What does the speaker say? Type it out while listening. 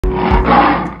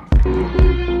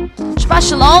Shabbat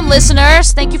Shalom,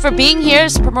 listeners. Thank you for being here.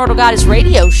 It's the Primordial Goddess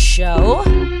Radio Show.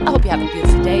 I hope you have a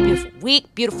beautiful day, beautiful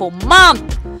week, beautiful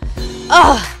month.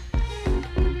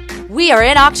 We are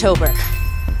in October.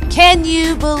 Can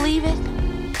you believe it?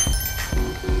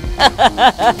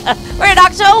 We're in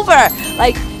October.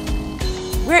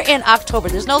 We're in October.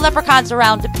 There's no leprechauns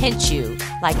around to pinch you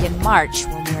like in March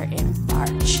when we're in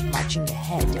March, marching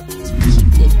ahead.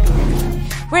 Keep it moving.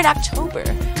 We're in October.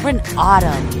 We're in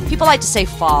autumn. People like to say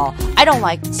fall. I don't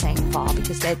like saying fall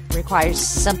because that requires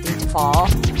something to fall,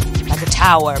 like a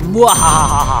tower.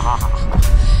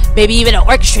 Maybe even an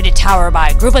orchestrated tower by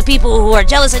a group of people who are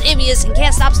jealous and envious and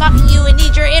can't stop stalking you and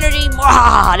need your energy.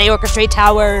 They orchestrate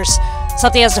towers.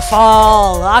 Something has to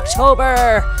fall.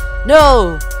 October.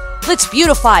 No. Let's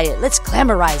beautify it. Let's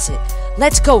glamorize it.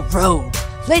 Let's go rogue.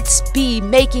 Let's be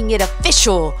making it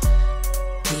official.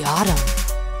 The autumn.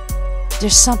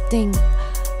 There's something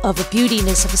of a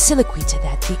beautiness, of a soliloquy to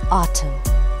that. The autumn.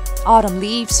 Autumn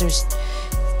leaves. There's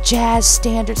jazz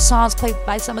standard songs played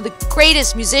by some of the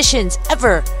greatest musicians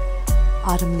ever.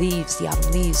 Autumn Leaves, the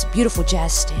Autumn Leaves, beautiful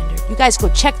jazz standard. You guys go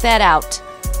check that out.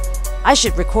 I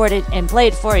should record it and play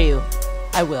it for you.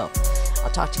 I will. I'll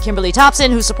talk to Kimberly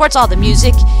Thompson, who supports all the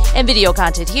music and video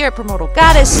content here at Primordial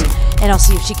Goddess, and I'll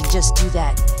see if she can just do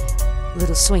that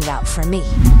little swing out for me.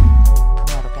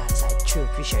 Primordial Goddess, I truly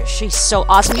appreciate her. She's so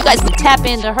awesome. You guys can tap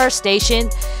into her station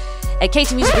at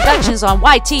Ktmusicproductions on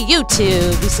YT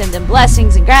YouTube. We send them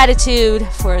blessings and gratitude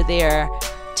for their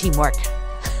teamwork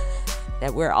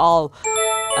that we're all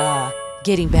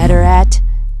getting better at.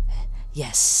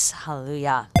 Yes,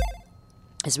 hallelujah.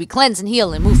 As we cleanse and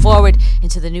heal and move forward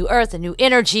into the new earth, the new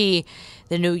energy,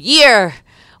 the new year,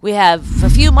 we have a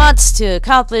few months to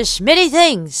accomplish many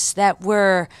things that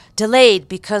were delayed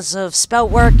because of spell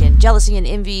work and jealousy and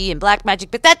envy and black magic.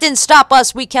 But that didn't stop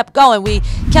us. We kept going. We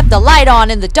kept the light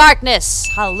on in the darkness.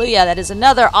 Hallelujah. That is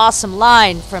another awesome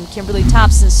line from Kimberly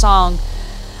Thompson's song,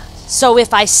 So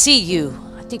If I See You.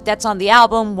 I think that's on the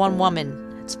album One Woman.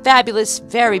 It's fabulous,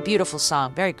 very beautiful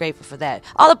song. Very grateful for that.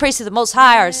 All the praise to the Most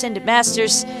High, our ascended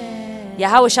masters,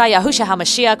 YAHAWASHI, YAHUSHA,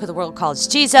 HaMashiach, who the world calls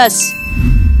Jesus.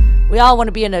 We all want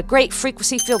to be in a great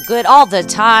frequency, feel good all the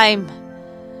time.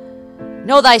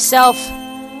 Know thyself,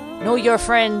 know your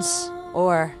friends,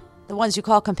 or the ones you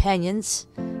call companions,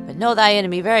 but know thy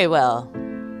enemy very well.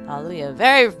 Hallelujah.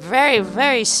 Very, very,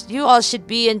 very, you all should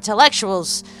be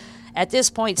intellectuals at this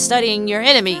point, studying your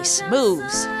enemies'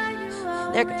 moves,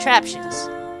 their contraptions,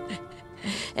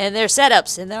 and their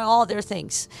setups, and all their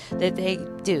things that they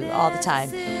do all the time.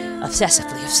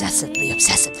 Obsessively, obsessively,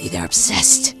 obsessively. They're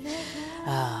obsessed.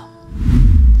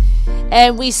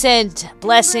 And we send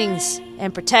blessings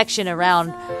and protection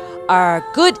around our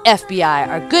good FBI,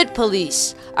 our good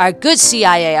police, our good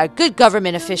CIA, our good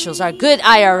government officials, our good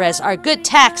IRS, our good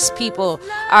tax people,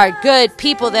 our good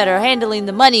people that are handling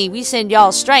the money. We send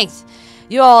y'all strength.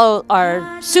 You all are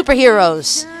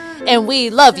superheroes, and we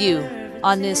love you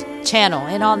on this channel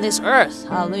and on this earth.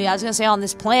 Hallelujah. I was going to say on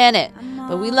this planet,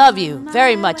 but we love you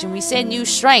very much, and we send you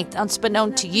strength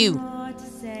unbeknown to you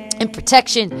and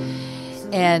protection.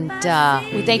 And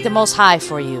we thank the Most High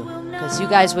for you, because you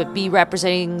guys would be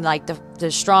representing like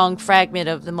the strong fragment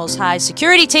of the Most High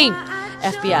security team,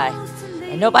 FBI.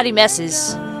 And nobody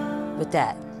messes with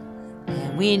that.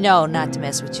 And we know not to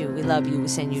mess with you. We love you. We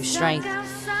send you strength.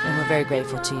 And we're very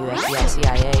grateful to you, FBI,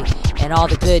 CIA, and all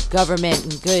the good government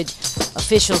and good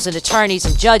officials and attorneys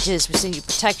and judges. We send you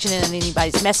protection, and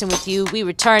anybody's messing with you, we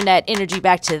return that energy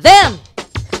back to them.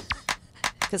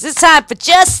 Because it's time for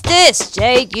justice.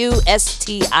 Justice.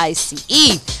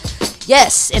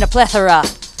 Yes, in a plethora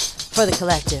for the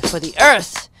collective, for the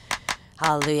earth.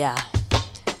 Hallelujah.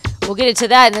 We'll get into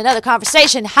that in another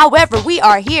conversation. However, we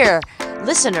are here,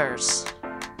 listeners,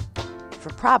 for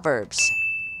Proverbs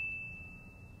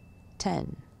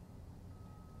 10.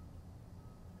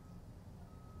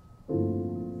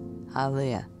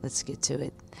 Hallelujah. Let's get to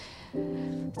it.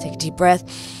 Take a deep breath.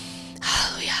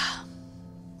 Hallelujah.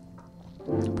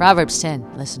 Proverbs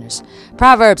 10, listeners.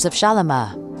 Proverbs of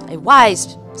Shalomah. A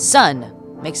wise son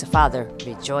makes a father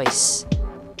rejoice,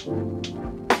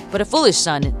 but a foolish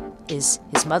son is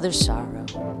his mother's sorrow.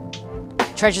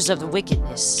 Treasures of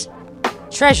wickedness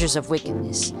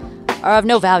are of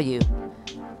no value,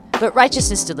 but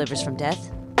righteousness delivers from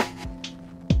death.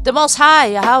 The Most High,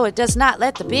 Yahweh, does not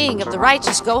let the being of the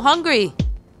righteous go hungry,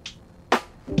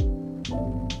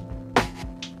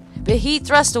 but he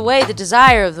thrust away the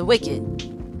desire of the wicked.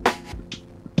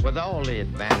 With all the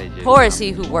advantages. Poor is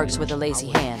he who works with a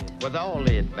lazy hand, With all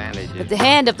the advantages. but the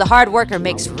hand of the hard worker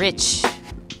makes rich.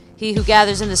 He who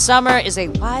gathers in the summer is a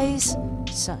wise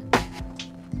son.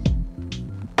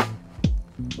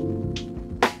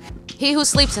 He who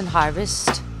sleeps in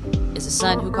harvest is a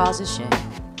son who causes shame.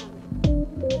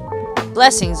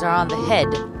 Blessings are on the head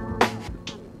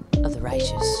of the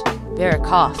righteous.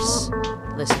 Berukoths,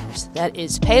 listeners. That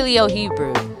is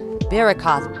Paleo-Hebrew.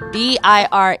 Berukoth,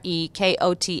 B-I-R-E-K-O-T-H.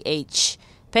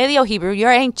 Paleo-Hebrew,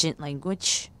 your ancient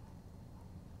language.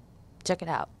 Check it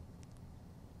out.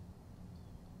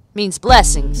 Means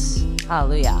blessings.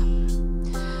 Hallelujah.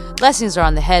 Blessings are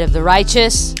on the head of the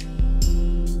righteous,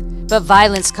 but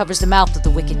violence covers the mouth of the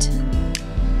wicked.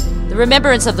 The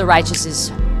remembrance of the righteous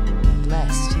is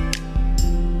blessed.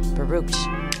 BERUK.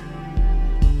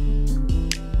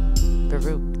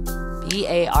 BERUK.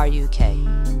 B-A-R-U-K.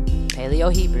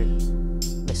 Paleo-Hebrew.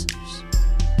 Listeners.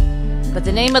 But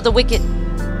the name of the wicked,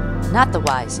 not the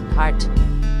wise in heart,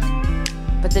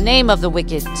 but the name of the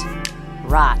wicked,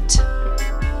 rot.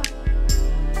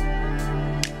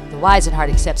 The wise in heart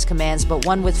accepts commands, but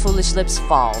one with foolish lips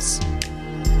falls.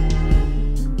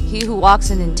 He who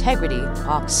walks in integrity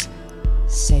walks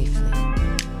safely.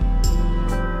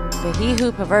 But he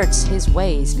who perverts his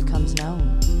ways becomes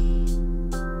known.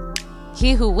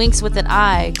 He who winks with an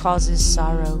eye causes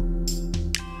sorrow,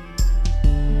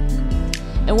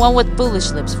 and one with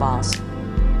foolish lips falls.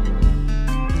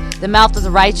 The mouth of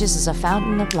the righteous is a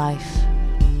fountain of life.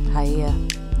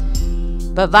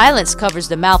 But violence covers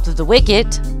the mouth of the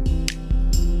wicked.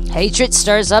 Hatred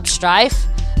stirs up strife,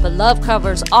 but love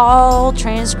covers all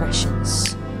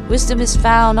transgressions. Wisdom is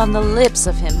found on the lips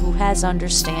of him who has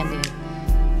understanding,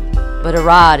 but a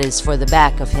rod is for the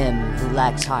back of him who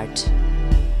lacks heart.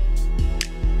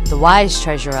 The wise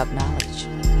treasure up knowledge,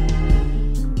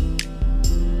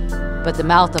 but the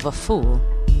mouth of a fool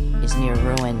is near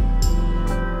ruin.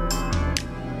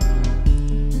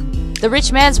 The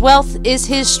rich man's wealth is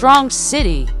his strong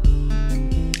city.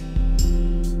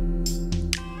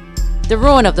 The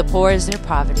ruin of the poor is their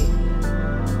poverty.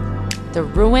 The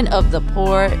ruin of the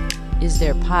poor is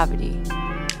their poverty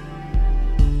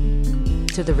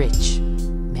to the rich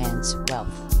man's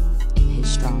wealth in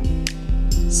his strong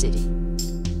city.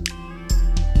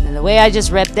 And the way I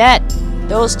just read that,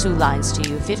 those two lines to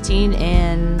you, 15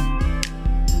 and,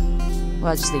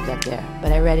 well, I'll just leave that there.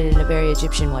 But I read it in a very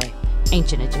Egyptian way,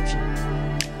 ancient Egyptian.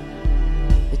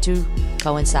 The two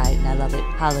coincide, and I love it.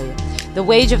 Hallelujah. The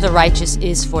wage of the righteous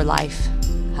is for life.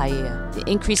 Hallelujah. The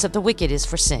increase of the wicked is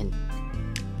for sin.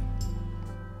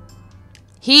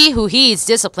 He who heeds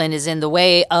discipline is in the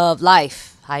way of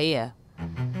life. Hallelujah.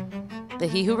 But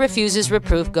he who refuses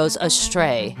reproof goes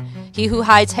astray. He who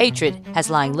hides hatred has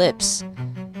lying lips.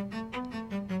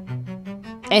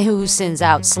 And he who sends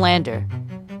out slander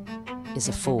is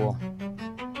a fool.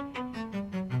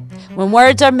 When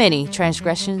words are many,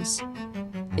 transgressions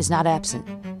is not absent.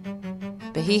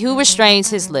 But he who restrains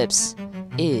his lips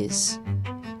is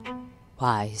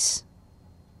wise.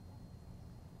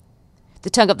 The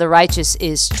tongue of the righteous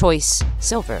is choice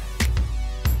silver.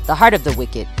 The heart of the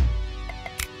wicked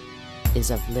is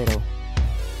of little.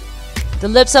 The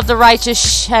lips of the righteous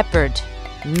shepherd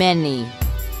many,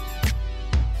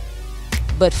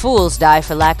 but fools die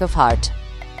for lack of heart.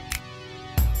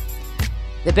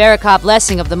 The Berukoth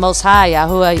blessing of the Most High,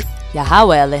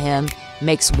 Yahweh Elohim,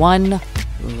 makes one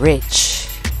rich,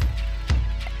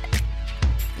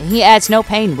 and he adds no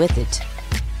pain with it.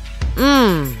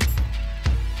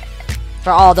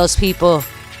 For all those people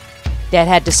that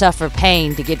had to suffer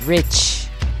pain to get rich,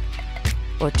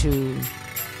 or to,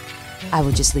 I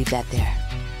will just leave that there.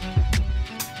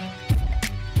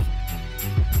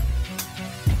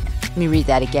 Let me read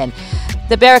that again.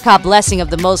 The Berukoth blessing of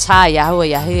the Most High, Yahweh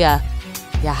Elohim,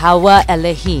 Yahweh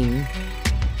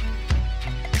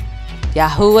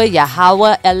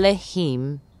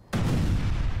Elohim,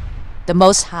 the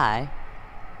Most High,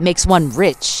 makes one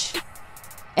rich,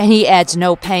 and he adds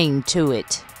no pain to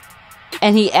it,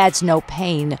 and he adds no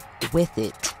pain with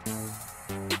it.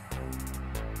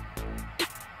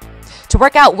 To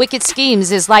work out wicked schemes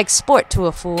is like sport to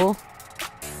a fool,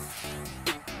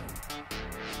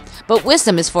 but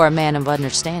wisdom is for a man of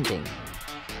understanding.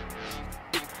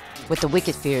 What the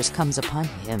wicked fears comes upon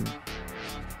him,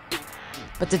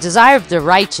 but the desire of the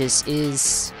righteous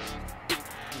is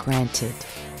granted.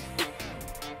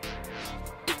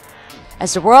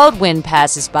 As the whirlwind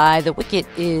passes by, the wicked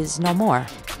is no more,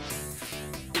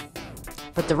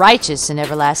 but the righteous an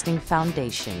everlasting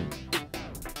foundation.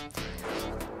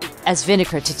 As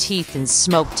vinegar to teeth and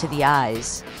smoke to the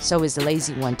eyes, so is the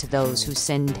lazy one to those who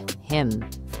send him.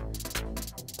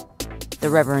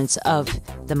 The reverence of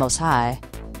the Most High,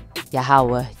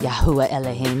 Yahweh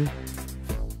Elohim,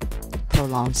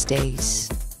 prolongs days.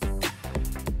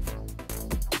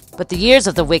 But the years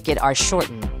of the wicked are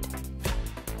shortened.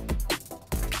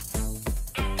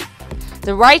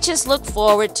 The righteous look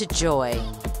forward to joy,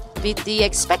 but the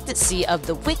expectancy of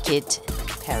the wicked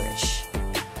perish.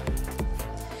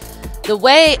 The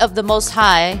way of the Most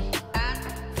High,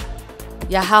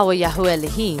 Yahweh Yahu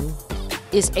Elohim,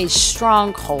 is a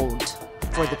stronghold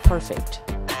for the perfect,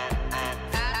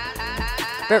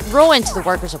 but ruin to the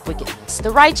workers of wickedness. The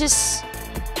righteous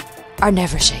are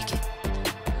never shaken,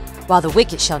 while the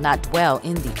wicked shall not dwell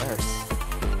in the earth.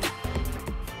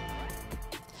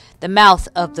 The mouth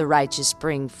of the righteous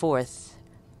bring forth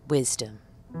wisdom,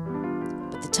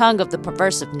 but the tongue of the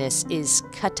perversiveness is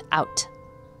cut out.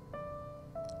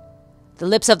 The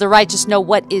lips of the righteous know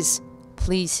what is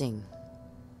pleasing,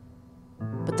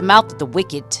 but the mouth of the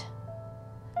wicked,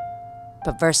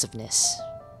 perversiveness.